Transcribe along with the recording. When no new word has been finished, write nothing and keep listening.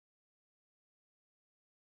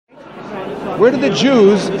Where did the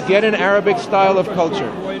Jews get an Arabic style of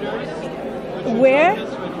culture? Where?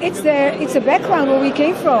 It's the background where we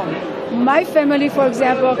came from. My family, for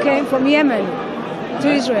example, came from Yemen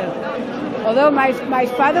to Israel. Although my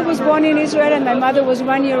father was born in Israel and my mother was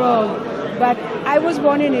 1 year old. But I was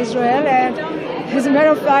born in Israel, and as a matter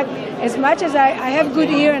of fact, as much as I have good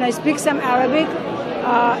ear and I speak some Arabic,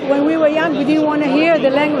 when we were young, we didn't want to hear the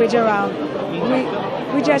language around.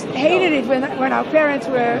 We just hated it when our parents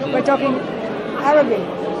were talking Arabic,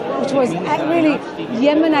 which was really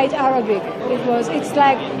Yemenite Arabic. It's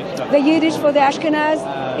like the Yiddish for the Ashkenaz.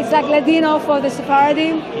 It's like Ladino for the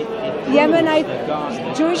Sephardim. Yemenite,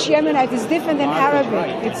 Jewish Yemenite is different than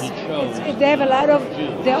Arabic. They have a lot of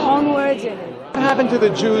their own words in it. What happened to the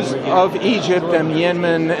Jews of Egypt and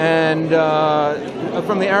Yemen and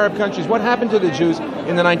from the Arab countries? What happened to the Jews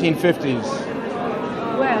in the 1950s?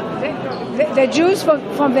 Well, the Jews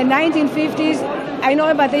from the 1950s, I know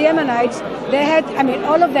about the Yemenites,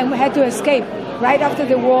 all of them had to escape right after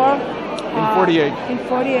the war. In 48. In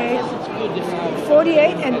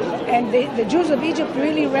 48, and the Jews of Egypt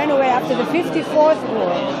really ran away after the 54th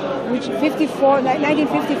war,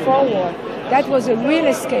 1954 war. That was a real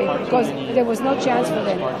escape because there was no chance for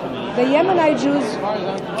them. The Yemenite Jews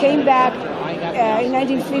came back in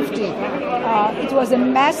 1950. It was a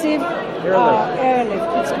massive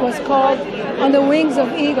airlift. It was called On the Wings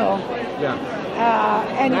of Eagle. Yeah.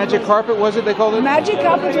 And Magic carpet, was it they called it? Magic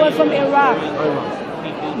carpet was from Iraq.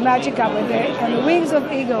 Magic carpet there, on the Wings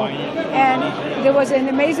of Eagle. And there was an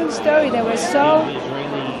amazing story. They were so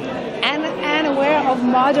unaware of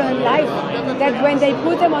modern life that when they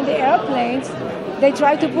put them on the airplanes, they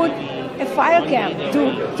tried to put a fire camp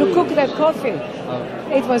to cook their coffee.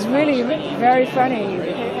 It was really very funny,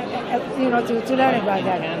 to learn about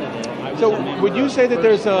that. So would you say that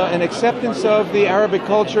there's an acceptance of the Arabic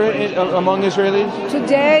culture among Israelis?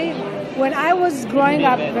 Today, when I was growing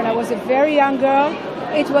up, when I was a very young girl,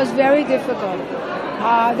 it was very difficult.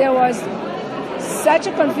 There was such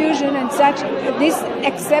a confusion and such this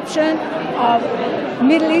exception of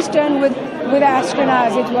Middle Eastern with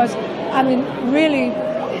Ashkenaz. It was, really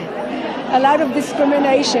a lot of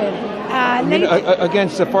discrimination.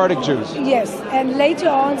 Against Sephardic Jews? Yes, and later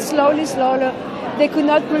on, slowly, they could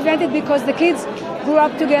not prevent it because the kids grew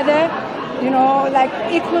up together,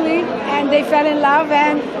 equally, and they fell in love.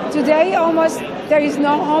 And today, almost there is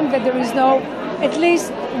no home that there is no at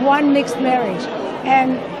least one mixed marriage.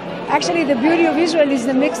 And actually, the beauty of Israel is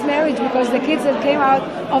the mixed marriage because the kids that came out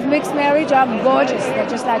of mixed marriage are gorgeous. They're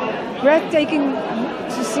just like breathtaking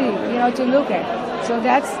to see, to look at. So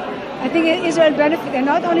I think Israel benefits, and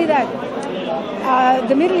not only that.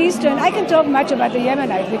 The Middle Eastern, I can talk much about the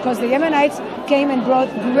Yemenites because the Yemenites came and brought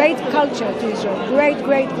great culture to Israel.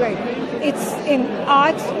 Great. It's in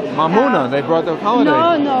art. Mamuna, they brought the holiday.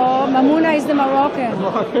 No, Mamuna is the Moroccan.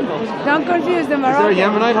 Don't confuse the Moroccan. Is there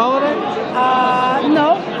a Yemenite holiday?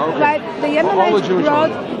 No, okay. But the Yemenites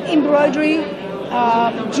brought embroidery,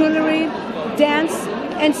 jewelry, dance,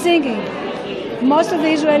 and singing. Most of the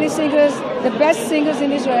Israeli singers, the best singers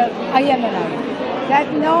in Israel, are Yemenite. That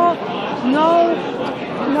no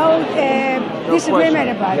disagreement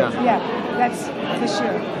about it. Yeah, that's for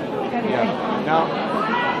sure. Anyway. Yeah. Now,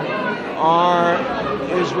 are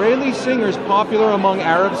Israeli singers popular among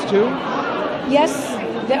Arabs too? Yes,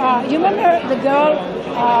 they are. You remember the girl?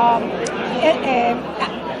 Oh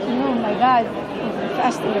my God,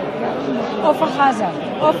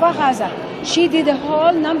 Ofra Haza. She did a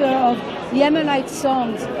whole number of Yemenite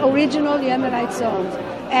songs, original Yemenite songs.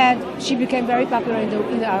 And she became very popular in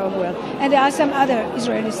the Arab world. And there are some other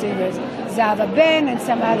Israeli singers, Zava Ben and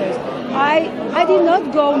some others. I did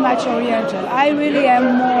not go much Oriental. I really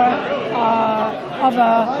am more of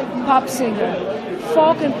a pop singer,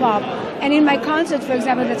 folk and pop. And in my concert, for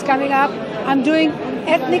example, that's coming up, I'm doing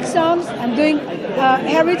ethnic songs, I'm doing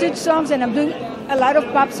heritage songs, and I'm doing a lot of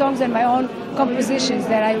pop songs and my own compositions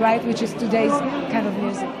that I write, which is today's kind of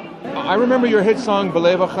music. I remember your hit song,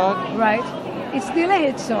 Belev Achad. Right. It's still a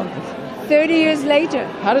hit song. 30 years later.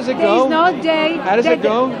 How does it go? There is no day. How does it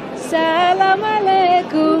go? Salam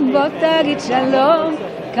alaikum, bo tagid shalom.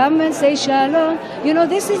 Come and say shalom.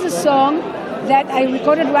 This is a song that I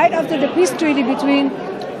recorded right after the peace treaty between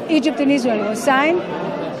Egypt and Israel was signed.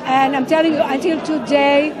 And I'm telling you, until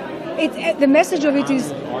today, the message of it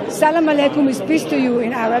is Salam alaikum is peace to you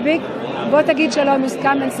in Arabic. Bo tagid shalom is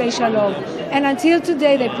come and say shalom. And until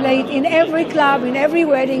today, they play it in every club, in every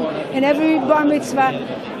wedding, in every bar mitzvah,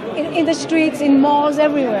 in the streets, in malls,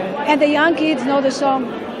 everywhere. And the young kids know the song.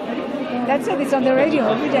 That's it. It's on the radio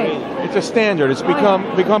every day. It's a standard. It's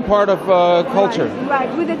become part of culture.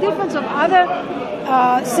 Right. With the difference of other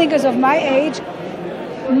singers of my age,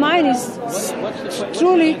 mine is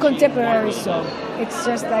truly contemporary song. It's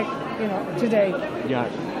just like, today. Yeah.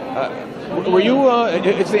 Were you?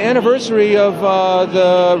 It's the anniversary of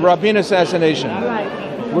the Rabin assassination.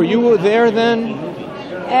 Right. Were you there then?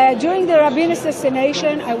 During the Rabin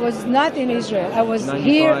assassination, I was not in Israel. I was 95.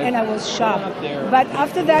 Here and I was shocked. But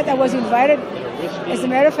after that, I was invited. As a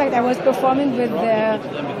matter of fact, I was performing with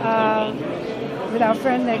our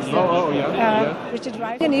friend next door, Richard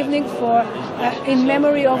Wright, an evening for in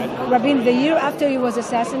memory of Rabin, the year after he was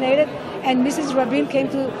assassinated. And Mrs. Rabin came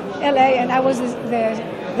to L.A. and I was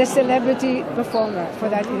the celebrity performer for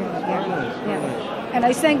that evening. Yeah. And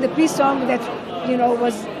I sang the peace song that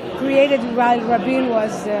was created while Rabin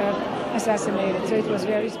was assassinated. So it was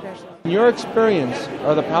very special. In your experience,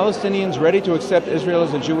 are the Palestinians ready to accept Israel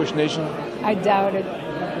as a Jewish nation? I doubt it.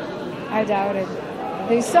 I doubt it.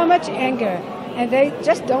 There's so much anger, and they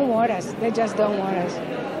just don't want us. They just don't want us.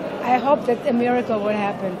 I hope that a miracle will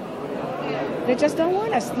happen. They just don't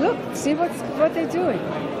want us. Look, see what they're doing.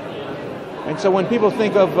 And so when people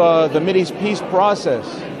think of the Mideast peace process,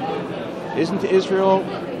 isn't Israel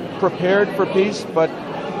prepared for peace? But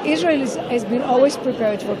Israel has been always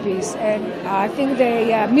prepared for peace, and I think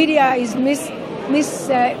the media is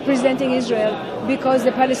mispresenting Israel because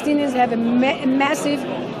the Palestinians have a massive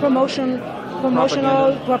promotional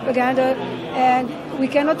propaganda, and we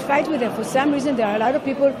cannot fight with them. For some reason, there are a lot of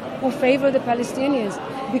people who favor the Palestinians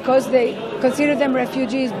because they consider them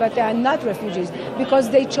refugees, but they are not refugees because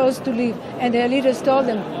they chose to leave, and their leaders told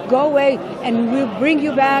them, go away, and we'll bring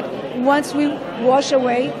you back once we wash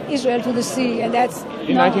away Israel to the sea, and that's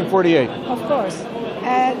in 1948. Of course,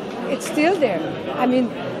 and it's still there. I mean,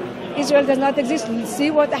 Israel does not exist. See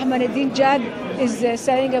what Ahmadinejad is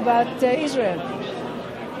saying about Israel.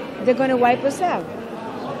 They're going to wipe us out.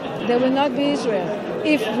 There will not be Israel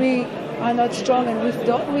if we are not strong and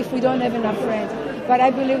if we don't have enough friends. But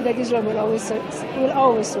I believe that Israel will always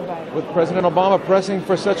survive. With President Obama pressing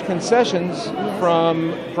for such concessions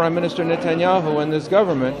from Prime Minister Netanyahu and this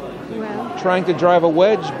government, trying to drive a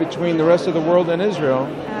wedge between the rest of the world and Israel.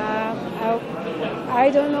 I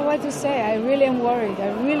don't know what to say. I really am worried.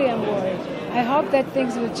 I hope that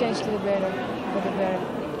things will change for the better.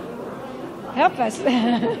 Help us.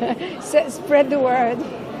 Spread the word.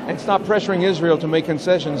 And stop pressuring Israel to make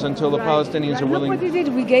concessions until the Palestinians are willing. Look what we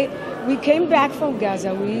did. We came back from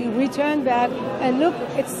Gaza. We returned back, and look,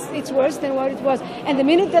 it's worse than what it was. And the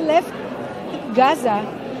minute they left Gaza,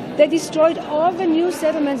 they destroyed all the new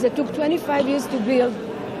settlements that took 25 years to build.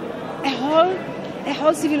 A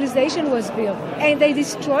whole civilization was built, and they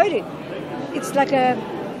destroyed it. It's like a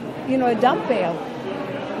dump pail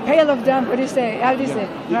of dump. What do you say? How do you say?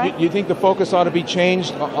 Right? You think the focus ought to be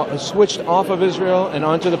changed, switched off of Israel and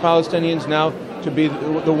onto the Palestinians now to be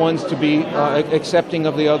the ones to be accepting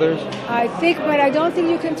of the others? I think, but I don't think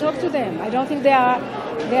you can talk to them. I don't think they are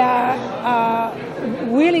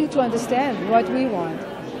willing to understand what we want.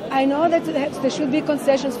 I know that there should be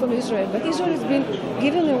concessions from Israel, but Israel has been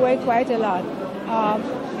giving away quite a lot.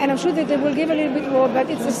 And I'm sure that they will give a little bit more, but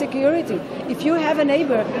it's the security. If you have a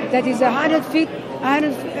neighbor that is 100 feet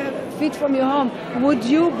from your home, would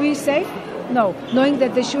you be safe? No, knowing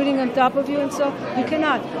that they're shooting on top of you, and so you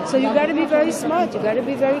cannot. So you got to be very smart. You got to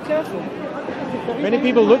be very careful. Many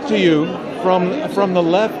people look to you from the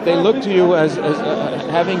left. They look to you as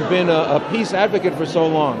having been a peace advocate for so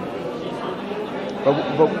long. But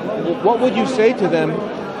what would you say to them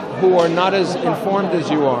who are not as informed as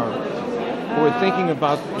you are, who are thinking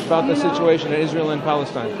about the situation in Israel and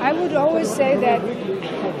Palestine? I would always say that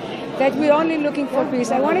we're only looking for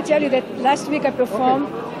peace. I want to tell you that last week I performed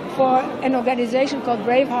for an organization called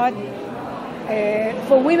Braveheart,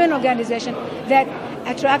 for women organization that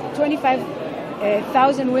attract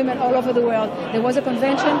 25,000 women all over the world. There was a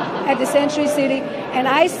convention at the Century City, and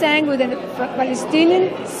I sang with a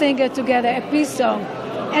Palestinian singer together a peace song.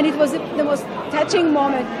 And it was the most touching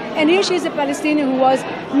moment. And here she is, a Palestinian who was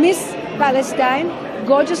Miss Palestine,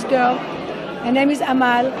 gorgeous girl. Her name is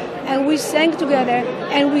Amal. And we sang together,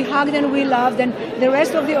 and we hugged and we loved, and the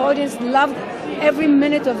rest of the audience loved every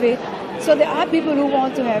minute of it. So there are people who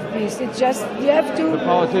want to have peace. It's just, you have to... The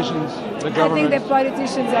politicians, the government. I think the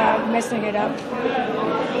politicians are messing it up.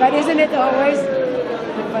 But isn't it always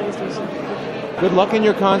the politicians? Good luck in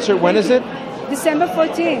your concert. When is it? December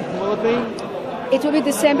 14th. Will it be? It will be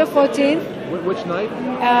December 14th. Which night?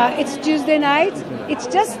 It's Tuesday night. It's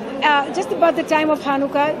just about the time of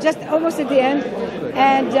Hanukkah, just almost at the end.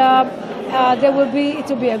 And it will be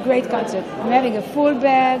a great concert. I'm having a full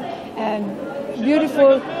band and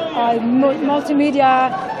beautiful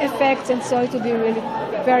multimedia effects, and so it will be really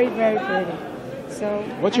very, very pretty. So.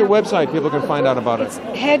 What's your website? People can find out about it. It's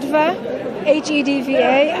Hedva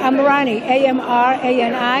Hedva Amrani,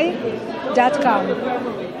 AMRANI.com.